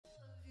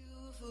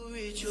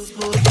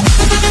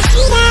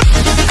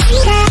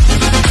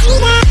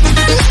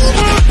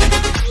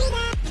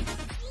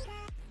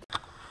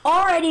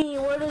Alrighty,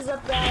 what is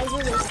up, guys?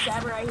 It is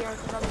Samurai here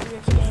with another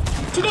video today.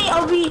 Today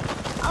I'll be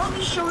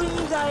showing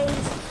you guys.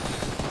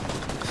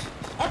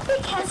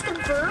 Epic has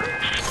confirmed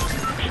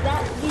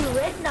that the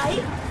Red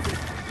Knight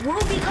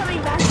will be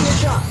coming back to the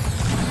shop.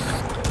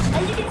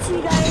 As you can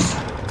see, guys,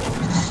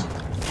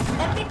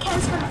 Epic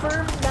has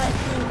confirmed that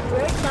the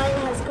Red Knight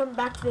has come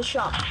back to the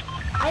shop.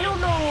 I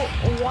don't know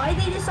why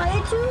they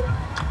decided to,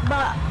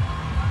 but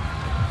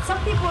some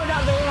people are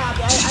not very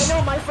happy. I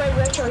know my friend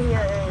Retro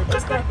here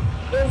is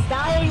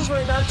dying for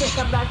it not to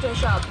come back to the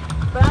shop.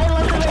 But I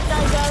love the Red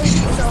Knight, guys,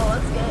 so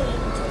let's get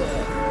into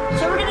it.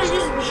 So we're gonna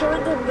just be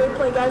showing them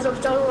gameplay, guys. I'm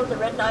talking about the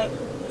Red Knight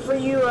for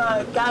you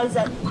guys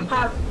that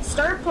have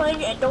started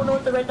playing and don't know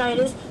what the Red Knight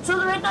is. So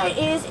the Red Knight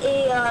is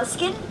a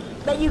skin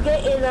that you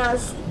get in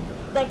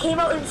that came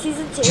out in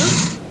Season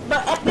 2.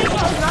 But Epic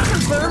has not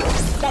confirmed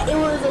that it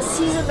was a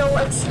seasonal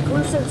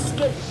exclusive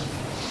skin.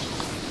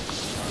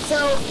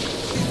 So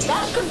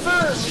that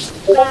confirms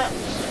that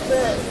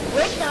the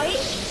Red Knight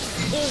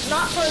is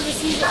not part of the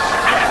season of the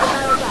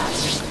Battle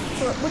Pass.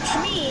 So, which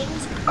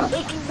means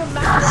it can come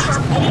back to the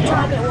shop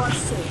anytime it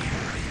wants to.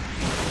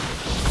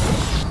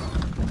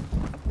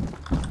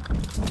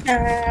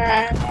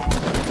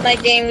 My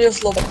game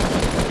just loaded.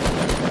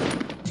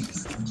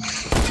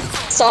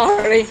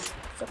 Sorry.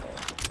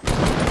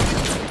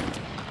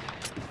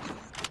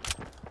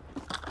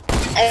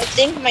 I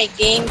think my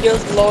game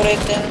just loaded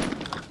then.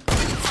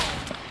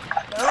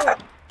 No.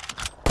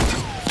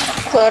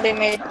 30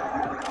 minutes.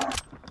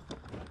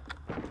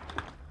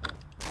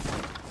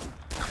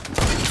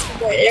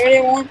 Wait,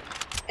 everyone?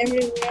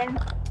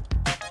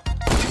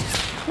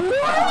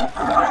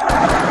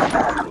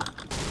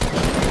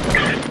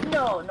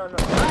 No, that's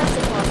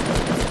impossible.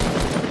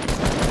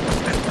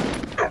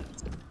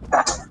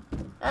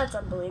 That's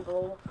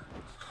unbelievable.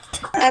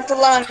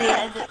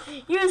 Atalanta.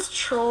 He was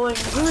trolling.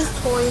 He was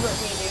toying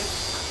with me, dude.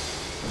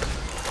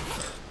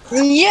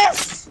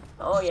 Yes!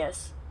 Oh,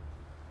 yes.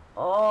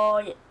 Oh,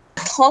 yeah.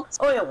 Hot.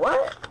 Oh, yeah,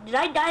 what? Did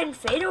I die in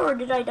Fatal or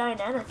did I die in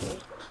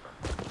Anarchy?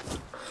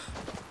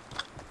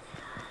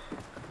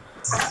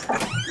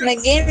 My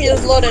game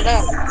just loaded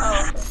up.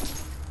 Oh,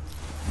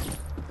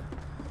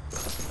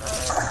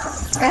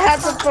 okay. I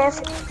had the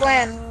perfect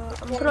plan.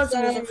 I'm gonna put on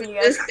some music for you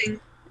guys.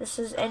 This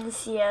is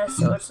NCS,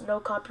 so it's no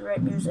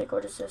copyright music.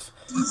 What is this?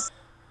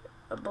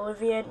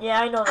 Oblivion. Yeah,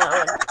 I know that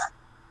one.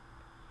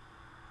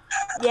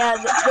 Yeah,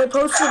 they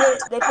posted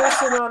it. They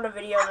posted it on a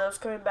video that was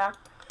coming back.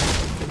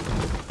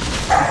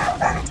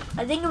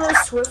 I think it was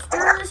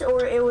Swifters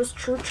or it was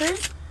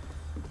Truchers.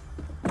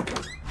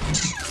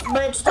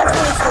 But it's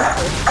definitely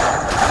Swifters.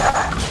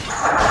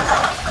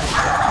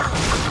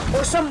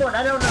 Or someone,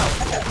 I don't know.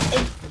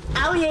 And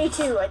Allier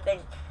too, I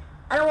think.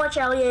 I don't watch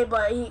Allier,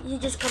 but he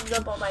just comes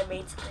up on my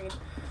main screen.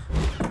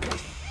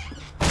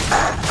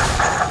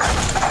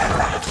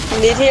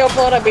 Did he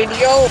upload a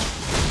video?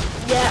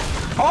 Yeah.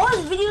 All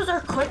his videos are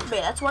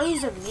clickbait. That's why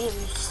he's a meme.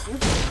 He's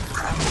stupid.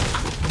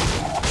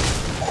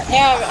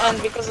 Yeah,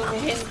 and because of the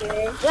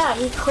hinder. Yeah,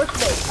 he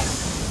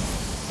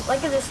clickbait.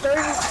 Like at the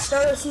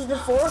start of season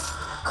 4,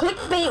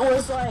 clickbait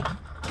was like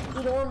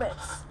enormous.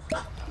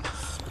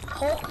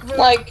 Hulk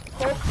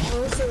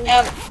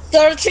versus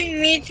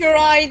 13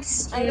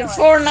 meteorites in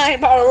Fortnite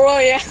Battle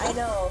Royale. I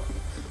know.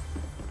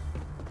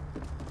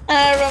 And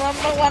I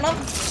remember one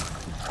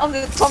of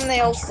the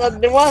thumbnails that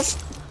there was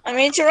a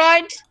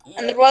meteorite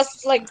and it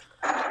was like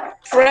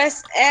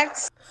press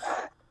X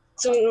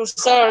to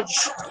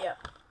search. Yeah.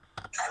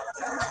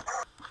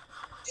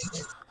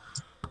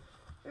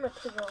 What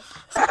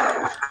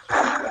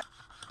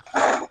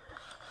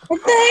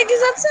the heck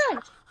is that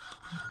sound?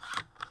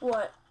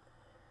 What?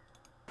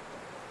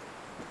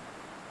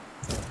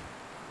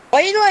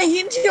 Why do I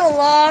hear the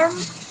alarm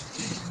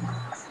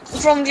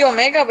from the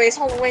Omega base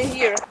all the way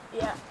here?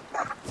 Yeah.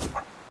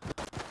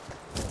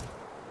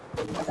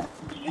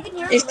 You can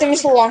hear Is the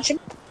missile launching?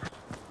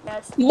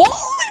 Yes. What?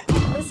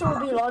 This will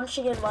be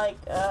launching in like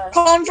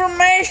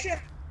Confirmation!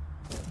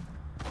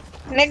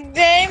 Next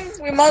game,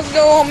 we must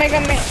go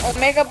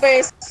Omega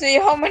base, see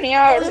how many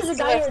hours. Oh,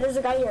 there's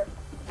a guy here.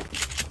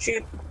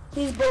 Shoot.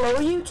 He's below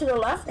you to the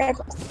left. Yeah.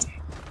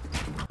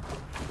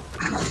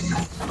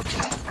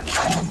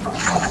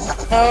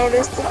 No,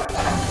 there's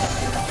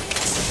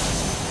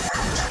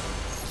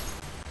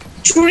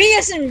 3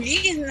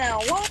 SMGs now,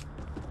 what?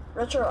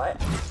 Retro,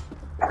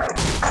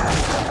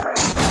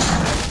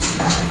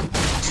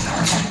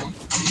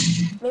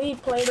 maybe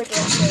play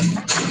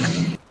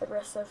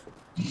aggressive.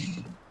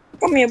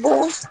 Come here,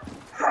 boy.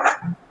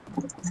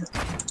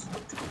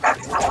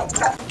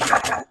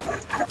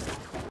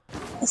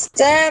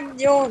 Stab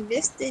your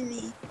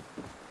destiny.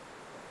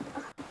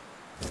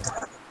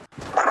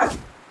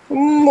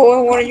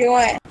 Boy, where are you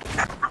at?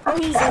 Oh,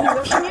 he's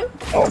rushing you?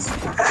 Oh, he's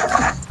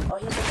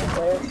a good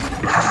player.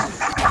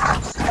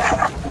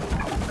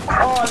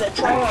 Oh, the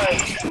tryhard.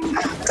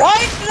 Why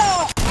no?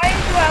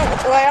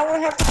 Do I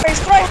only have to face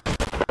strike?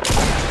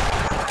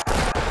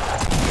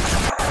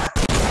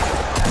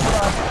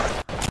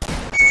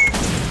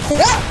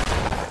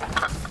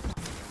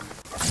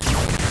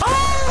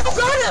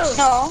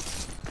 No.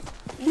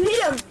 You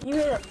hit him. You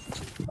hit him.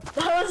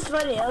 That was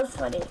funny. That was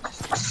funny.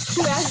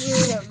 You actually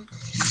hit him.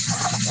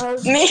 That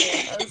was Me.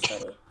 funny. That was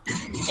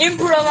funny.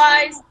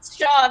 Improvised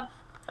shot.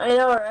 I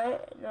know,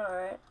 right? I know,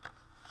 right?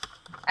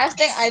 I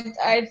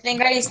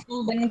think I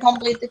still didn't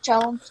complete the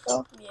challenge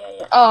though.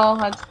 Yeah. Oh,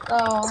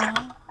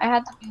 I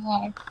had to be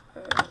like.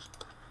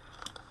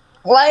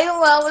 Why do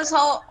I always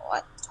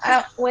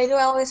why do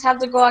I always have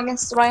to go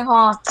against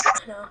tryhards?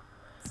 I know.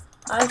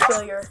 I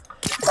feel your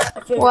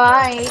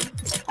Why? pain.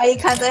 I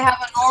can't have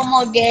a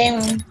normal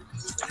game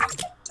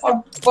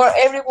for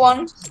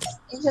everyone.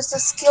 It's just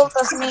as skilled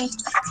as me.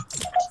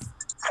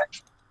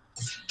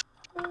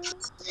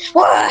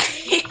 Why?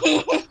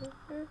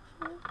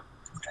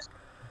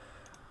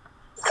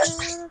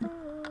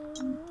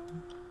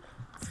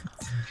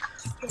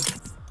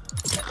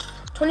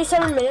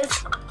 27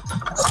 minutes.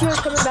 Tio's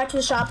coming back to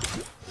the shop.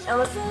 And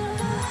let's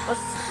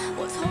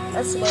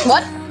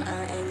What?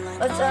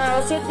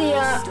 let's get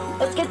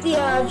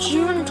the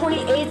June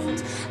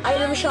 28th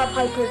item shop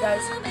hype here,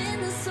 guys.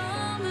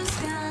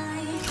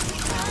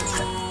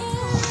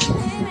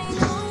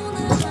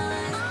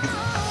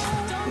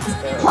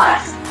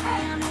 What?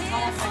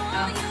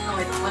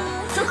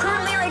 So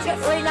currently,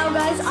 right now,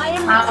 guys, I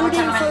am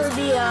recruiting for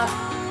the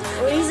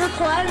Razor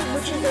clan,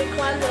 which is a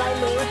clan that I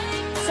made.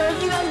 So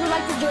if you guys would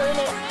like to join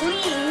it,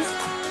 please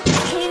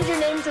change your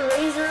name to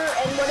Razor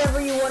and whatever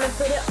you want to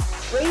put it.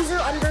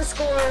 Razor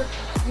underscore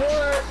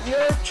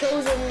your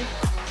chosen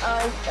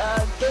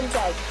game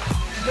tag.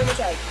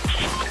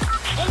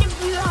 And if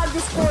you have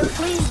Discord,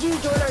 please do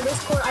join our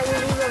Discord. I will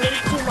leave a link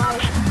to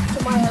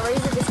my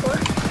Razor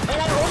Discord,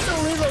 and I also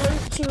leave a link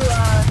to the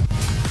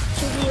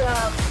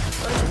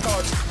what is it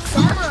called?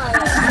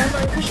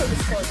 Samurai official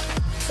Discord.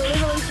 So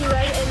leave a link to you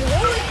guys. And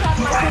holy crap,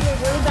 my team is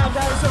really bad,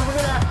 guys. So we're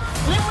gonna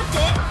live with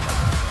it,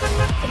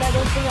 and I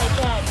don't think I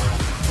can.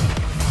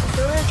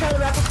 So we're gonna try to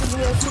wrap up the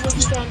video as soon as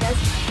we can, guys.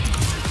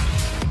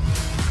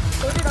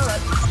 Go it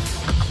alright.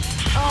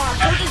 Oh,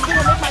 Coach is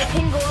gonna make my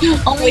ping go up to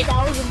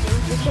 3,000,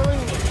 dude. You're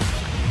killing me.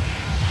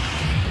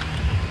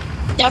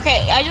 Okay,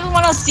 I just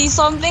want to see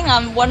something.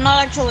 We're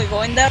not actually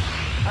going there.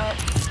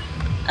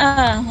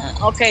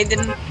 Okay,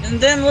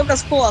 didn't look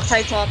as cool as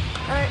I thought.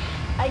 Alright,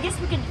 I guess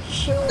we could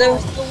show.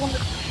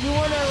 You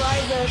wanna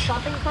ride the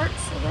shopping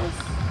carts, I guess?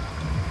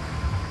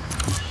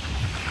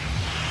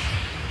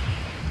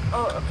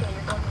 Oh, okay,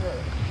 you're going to the.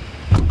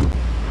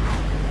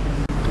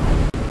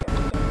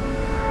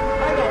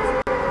 Alright, guys,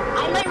 I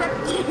might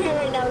represent you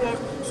right now, guys.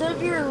 So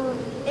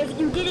if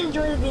you did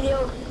enjoy the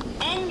video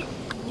and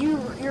you're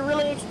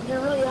really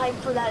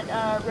hyped for that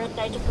Red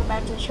Knight to come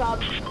back to the shop,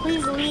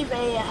 please leave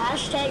a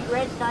hashtag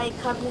Red Knight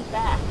comes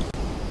back.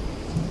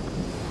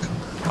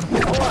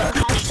 Or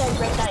hashtag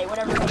Red Knight,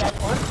 whatever you guys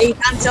want. You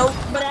can't tell.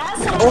 But it has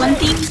to have One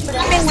team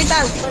coming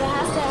without. But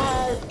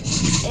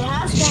it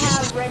has to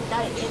have Red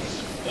Knight in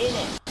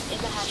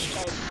the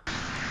hashtag.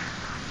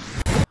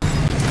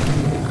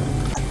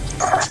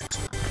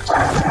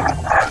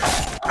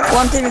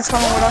 One team is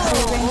coming with us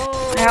leaving.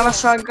 I have a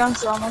shotgun,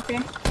 so I'm okay.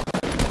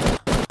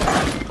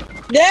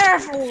 There,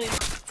 fool!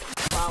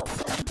 Wow.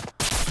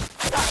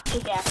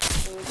 Kick ass,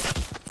 dude.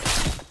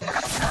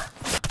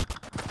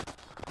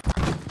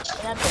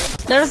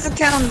 There's the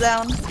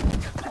countdown. So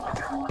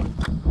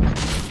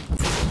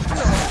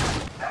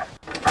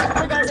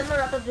guys, I'm gonna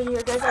wrap up the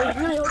video, guys. I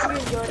really hope you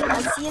enjoyed it.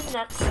 I'll see you in the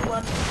next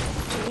one.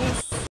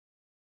 Peace.